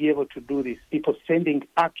to be able to do this. People sending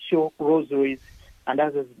actual rosaries and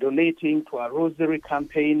others donating to our rosary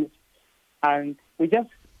campaigns. And the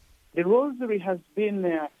rosary has been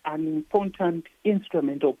an important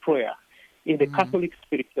instrument of prayer in the Catholic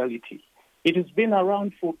spirituality. It has been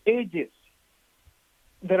around for ages.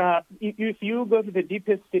 If you go to the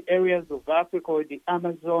deepest areas of Africa or the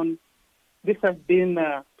Amazon, this has been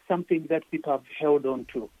something that people have held on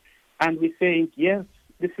to. And we're saying, yes,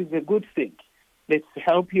 this is a good thing. Let's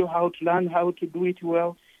help you how to learn how to do it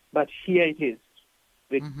well. But here it is,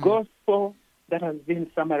 the gospel that has been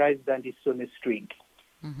summarized and is on a string.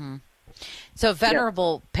 Mm-hmm. So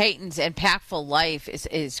Venerable Peyton's impactful life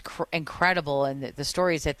is incredible, and the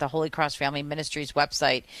stories at the Holy Cross Family Ministries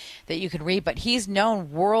website that you can read. But he's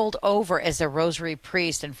known world over as a rosary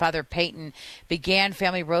priest, and Father Peyton began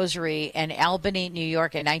Family Rosary in Albany, New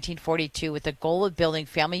York in 1942 with the goal of building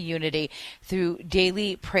family unity through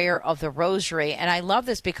daily prayer of the rosary. And I love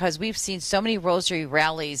this because we've seen so many rosary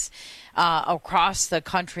rallies across the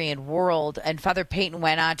country and world, and Father Peyton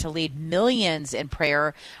went on to lead millions in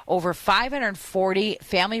prayer, over 540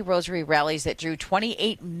 family rosary rallies that drew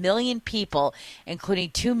 28 million people, including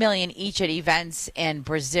 2 million each at events in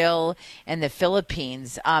Brazil and the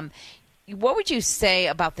Philippines. What would you say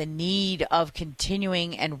about the need of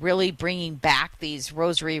continuing and really bringing back these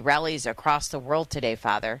rosary rallies across the world today,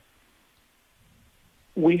 Father?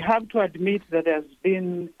 We have to admit that there's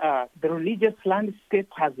been, the religious landscape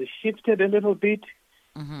has shifted a little bit.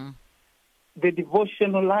 Mm-hmm. The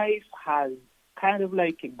devotional life has kind of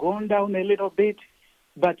like gone down a little bit.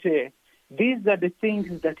 But these are the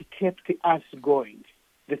things that kept us going,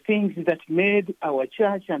 the things that made our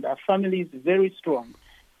church and our families very strong.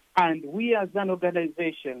 And we as an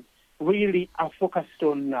organization really are focused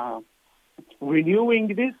on renewing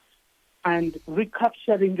this and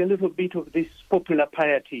recapturing a little bit of this popular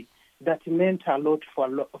piety that meant a lot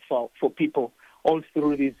for people all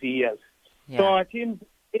through these years. Yeah. So our team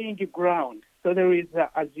is laying ground. So there is,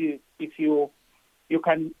 if you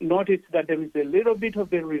can notice that there is a little bit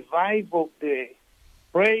of the revival of the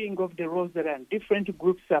praying of the rosary, and different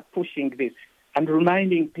groups are pushing this and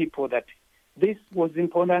reminding people that this was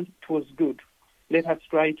important, it was good. Let us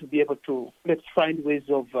try to be able to, let's find ways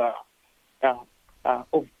of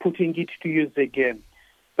putting it to use again.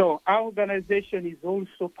 So our organization is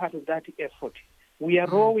also part of that effort. We are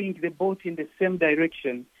rowing the boat in the same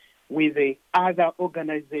direction with the other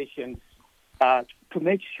organizations to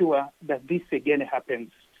make sure that this again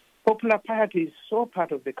happens. Popular piety is so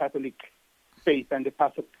part of the Catholic faith and the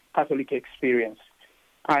Catholic experience.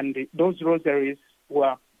 And those rosaries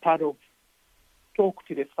were part of Talk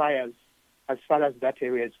to the Fires as far as that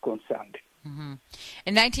area is concerned. Mm-hmm.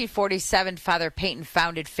 In 1947, Father Peyton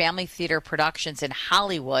founded Family Theater Productions in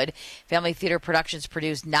Hollywood. Family Theater Productions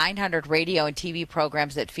produced 900 radio and TV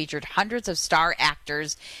programs that featured hundreds of star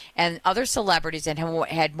actors and other celebrities and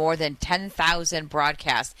had more than 10,000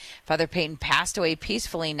 broadcasts. Father Peyton passed away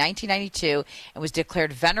peacefully in 1992 and was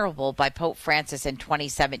declared venerable by Pope Francis in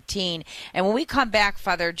 2017. And when we come back,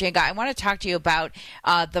 Father Jenga, I want to talk to you about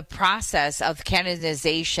the process of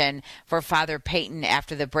canonization for Father Peyton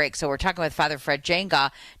after the break. So we're talking with Father Fred Jenga,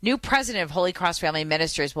 new president of Holy Cross Family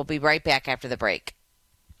Ministries. We'll be right back after the break.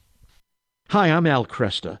 Hi, I'm Al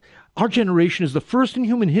Cresta. Our generation is the first in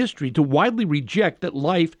human history to widely reject that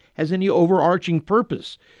life has any overarching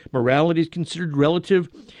purpose. Morality is considered relative,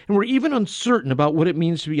 and we're even uncertain about what it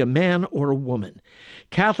means to be a man or a woman.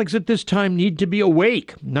 Catholics at this time need to be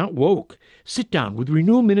awake, not woke. Sit down with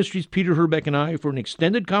Renewal Ministries' Peter Herbeck and I for an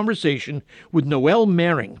extended conversation with Noel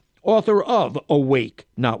Maring, author of Awake,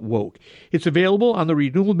 Not Woke. It's available on the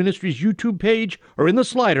Renewal Ministries YouTube page or in the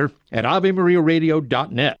slider at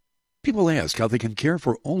AveMariaRadio.net. People ask how they can care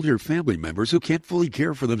for older family members who can't fully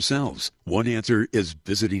care for themselves. One answer is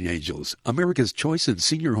Visiting Angels, America's choice in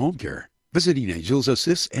senior home care. Visiting Angels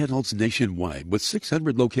assists adults nationwide with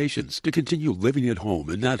 600 locations to continue living at home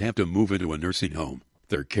and not have to move into a nursing home.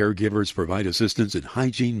 Their caregivers provide assistance in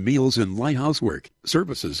hygiene, meals, and light housework.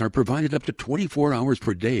 Services are provided up to 24 hours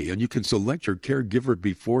per day, and you can select your caregiver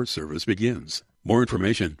before service begins. More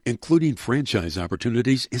information, including franchise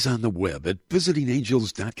opportunities, is on the web at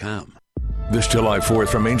visitingangels.com. This July 4th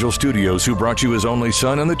from Angel Studios, who brought you his only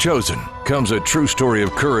son and the chosen, comes a true story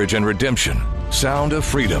of courage and redemption. Sound of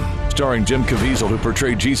Freedom, starring Jim Caviezel, who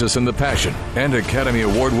portrayed Jesus in The Passion, and Academy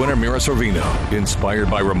Award winner Mira Sorvino. Inspired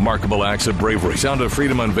by remarkable acts of bravery, Sound of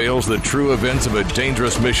Freedom unveils the true events of a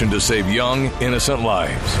dangerous mission to save young, innocent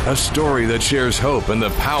lives. A story that shares hope and the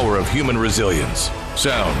power of human resilience.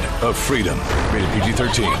 Sound of Freedom. Rated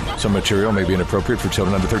PG-13. Some material may be inappropriate for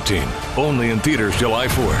children under 13. Only in theaters July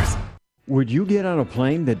 4th. Would you get on a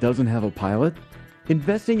plane that doesn't have a pilot?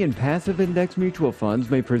 Investing in passive index mutual funds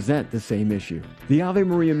may present the same issue. The Ave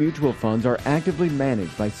Maria mutual funds are actively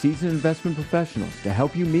managed by seasoned investment professionals to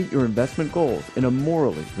help you meet your investment goals in a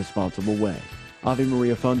morally responsible way. Ave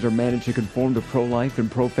Maria funds are managed to conform to pro-life and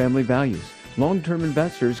pro-family values. Long-term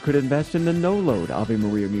investors could invest in the no-load Ave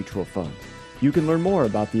Maria Mutual Fund. You can learn more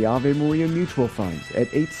about the Ave Maria Mutual Funds at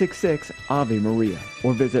 866 Ave Maria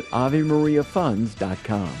or visit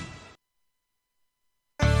AveMariaFunds.com.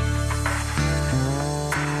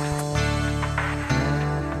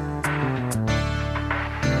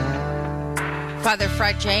 Father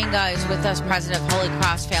Fred Jenga is with us, president of Holy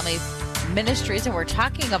Cross Family Ministries, and we're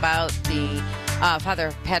talking about the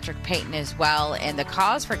Father Patrick Peyton as well and the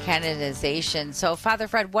cause for canonization. So, Father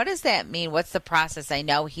Fred, what does that mean? What's the process? I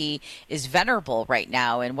know he is venerable right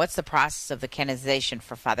now, and what's the process of the canonization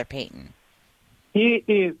for Father Peyton? He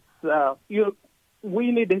is,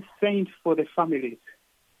 we need a saint for the families,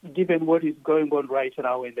 given what is going on right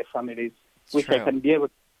now in the families, which I can be able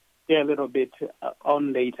to share a little bit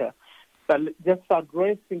on later. But just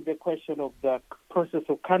addressing the question of the process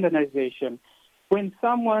of canonization, when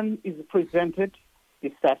someone is presented,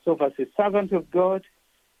 he starts off as a servant of God,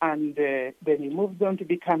 and then he moves on to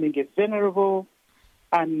becoming a venerable,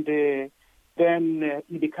 and then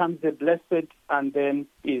he becomes a blessed, and then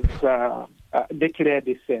is declared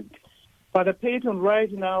a saint. Father Peyton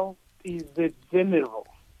right now is the venerable,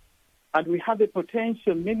 and we have a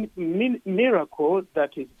potential miracle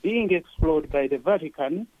that is being explored by the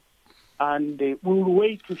Vatican, and we'll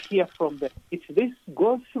wait to hear from them. If this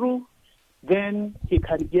goes through, then he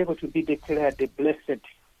can be able to be declared the blessed.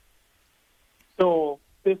 So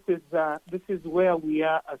this is where we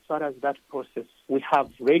are as far as that process. We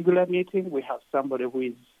have regular meeting. We have somebody who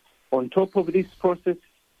is on top of this process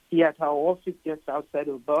here at our office just outside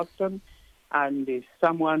of Boston, and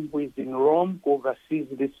someone who is in Rome who oversees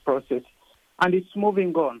this process. And it's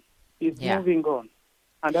moving on. Moving on.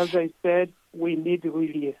 And as I said, we need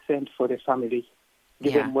really a saint for the family,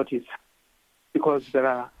 given what is, because there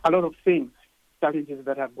are a lot of things, challenges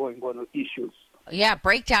that are going on, issues. Yeah,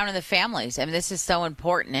 breakdown in the families. I mean, this is so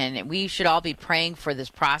important, and we should all be praying for this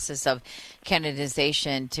process of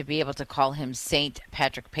canonization to be able to call him Saint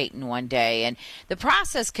Patrick Peyton one day. And the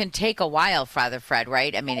process can take a while, Father Fred,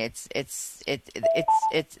 right? I mean, it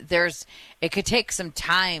could take some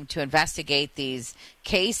time to investigate these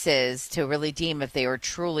cases to really deem if they were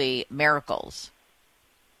truly miracles.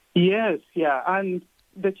 Yes, yeah, and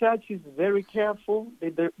the church is very careful.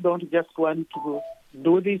 They don't just want to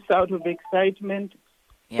do this out of excitement.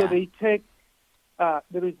 So they take,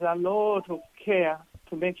 there is a lot of care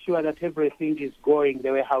to make sure that everything is going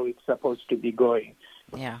the way how it's supposed to be going.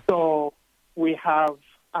 Yeah. So we have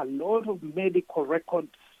a lot of medical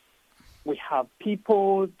records. We have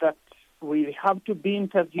people that really have to be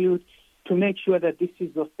interviewed to make sure that this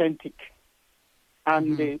is authentic.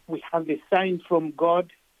 And we have the sign from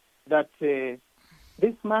God that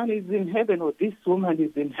this man is in heaven or this woman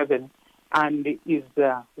is in heaven and is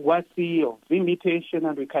worthy of imitation,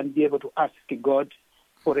 and we can be able to ask God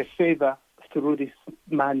for a favor through this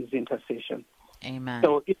man's intercession. Amen.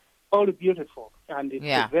 So it's all beautiful, and it's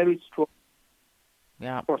a very strong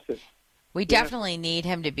process. We definitely need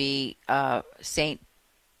him to be Saint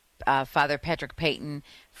Father Patrick Peyton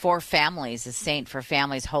for families, a saint for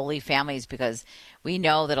families, holy families, because we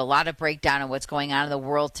know that a lot of breakdown in what's going on in the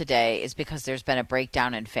world today is because there's been a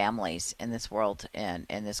breakdown in families in this world and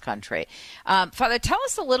in this country. Father, tell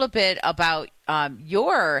us a little bit about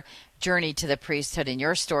your journey to the priesthood and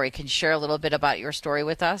your story. Can you share a little bit about your story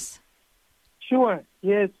with us? Sure.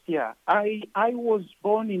 Yes, yeah. I was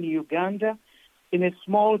born in Uganda in a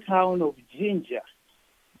small town of Jinja.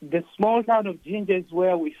 The small town of Jinja is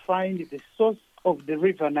where we find the source of the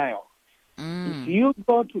River Nile. If you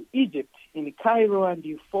go to Egypt, in Cairo, and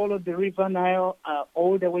you follow the River Nile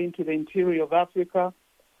all the way into the interior of Africa,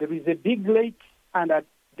 there is a big lake, and at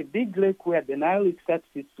the big lake where the Nile starts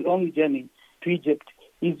its long journey to Egypt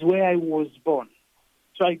is where I was born.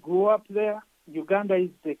 So I grew up there. Uganda is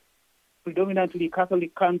a predominantly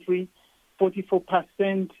Catholic country.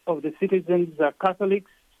 44% of the citizens are Catholics.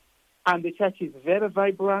 And the church is very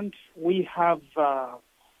vibrant. We have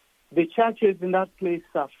the churches in that place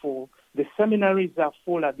are full. The seminaries are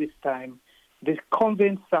full at this time. The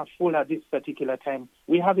convents are full at this particular time.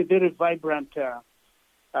 We have a very vibrant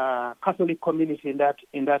Catholic community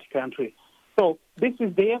in that country. So this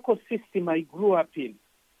is the ecosystem I grew up in.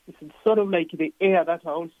 It's sort of like the air that I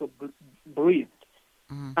also breathed.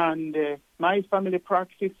 And my family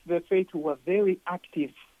practiced the faith. We were very active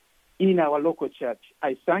in our local church.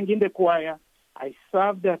 I sang in the choir. I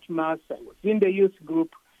served at Mass. I was in the youth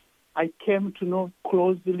group. I came to know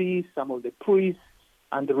closely some of the priests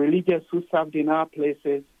and the religious who served in our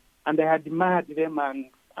places, and I admired them, and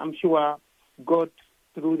I'm sure God,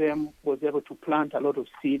 through them, was able to plant a lot of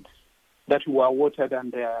seeds that were watered,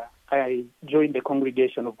 and I joined the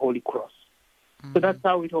congregation of Holy Cross. So that's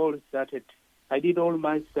how it all started. I did all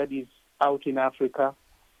my studies out in Africa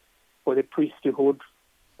for the priesthood,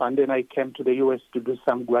 and then I came to the U.S. to do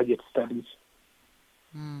some graduate studies.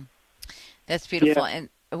 That's beautiful. Yeah.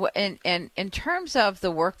 And in terms of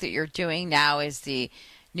the work that you're doing now as the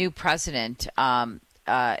new president at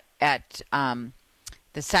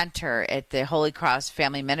the center at the Holy Cross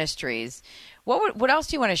Family Ministries, what else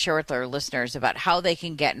do you want to share with our listeners about how they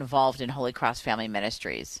can get involved in Holy Cross Family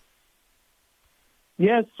Ministries?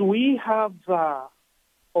 Yes, we have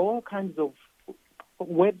all kinds of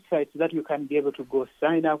websites that you can be able to go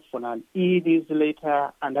sign up for an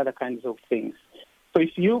e-newsletter and other kinds of things. So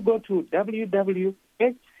if you go to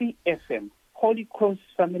www.hcfm, Holy Cross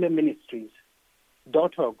Family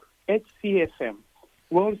Ministries.org, HCFM,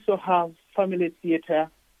 we also have Family Theater.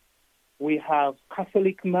 We have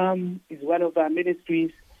Catholic Mom is one of our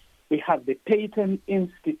ministries. We have the Peyton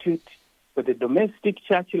Institute for the Domestic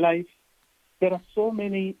Church Life. There are so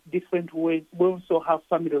many different ways. We also have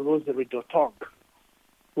FamilyRosary.org,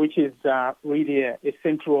 which is really a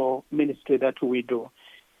central ministry that we do.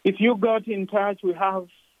 If you got in touch, we have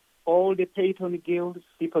all the Peyton guilds,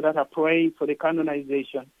 people that are praying for the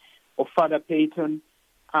canonization of Father Peyton.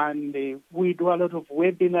 And we do a lot of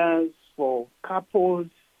webinars for couples,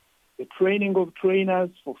 the training of trainers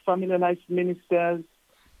for family life ministers.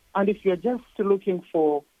 And if you're just looking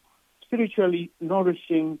for spiritually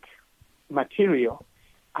nourishing material,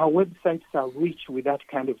 our websites are rich with that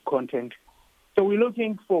kind of content. So we're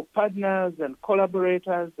looking for partners and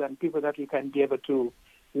collaborators and people that we can be able to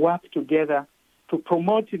work together to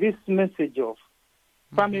promote this message of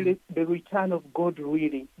family, the return of God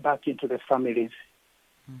really back into the families.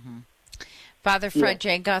 Father Fred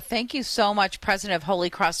Jenga, thank you so much, President of Holy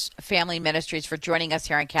Cross Family Ministries, for joining us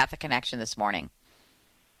here on Catholic Connection this morning.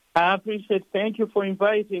 I appreciate it. Thank you for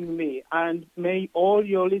inviting me. And may all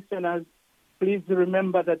your listeners please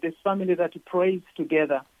remember that the family that prays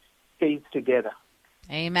together stays together.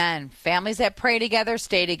 Amen. Families that pray together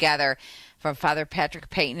stay together. From Father Patrick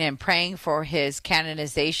Peyton and praying for his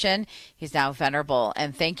canonization. He's now venerable.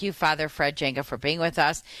 And thank you, Father Fred Jenga, for being with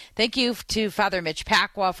us. Thank you to Father Mitch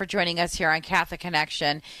Pacwa for joining us here on Catholic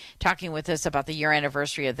Connection, talking with us about the year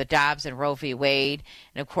anniversary of the Dobbs and Roe v. Wade.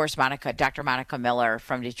 And, of course, Dr. Monica Miller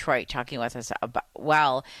from Detroit talking with us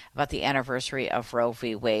about the anniversary of Roe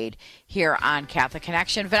v. Wade here on Catholic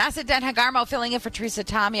Connection. Vanessa Den Hagarmo filling in for Teresa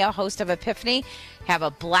Tamio, host of Epiphany. Have a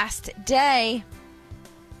blessed day.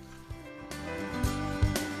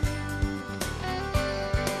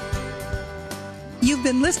 You've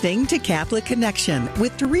been listening to Catholic Connection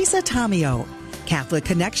with Teresa Tamio. Catholic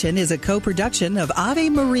Connection is a co-production of Ave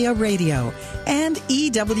Maria Radio and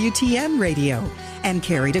EWTN Radio and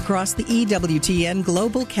carried across the EWTN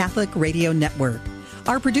Global Catholic Radio Network.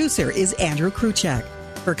 Our producer is Andrew Kruchek.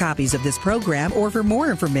 For copies of this program or for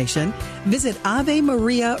more information, visit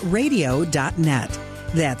AveMariaRadio.net.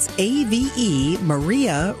 That's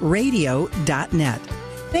AVEMariaRadio.net.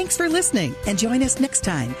 Thanks for listening, and join us next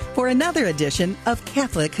time for another edition of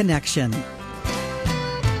Catholic Connection.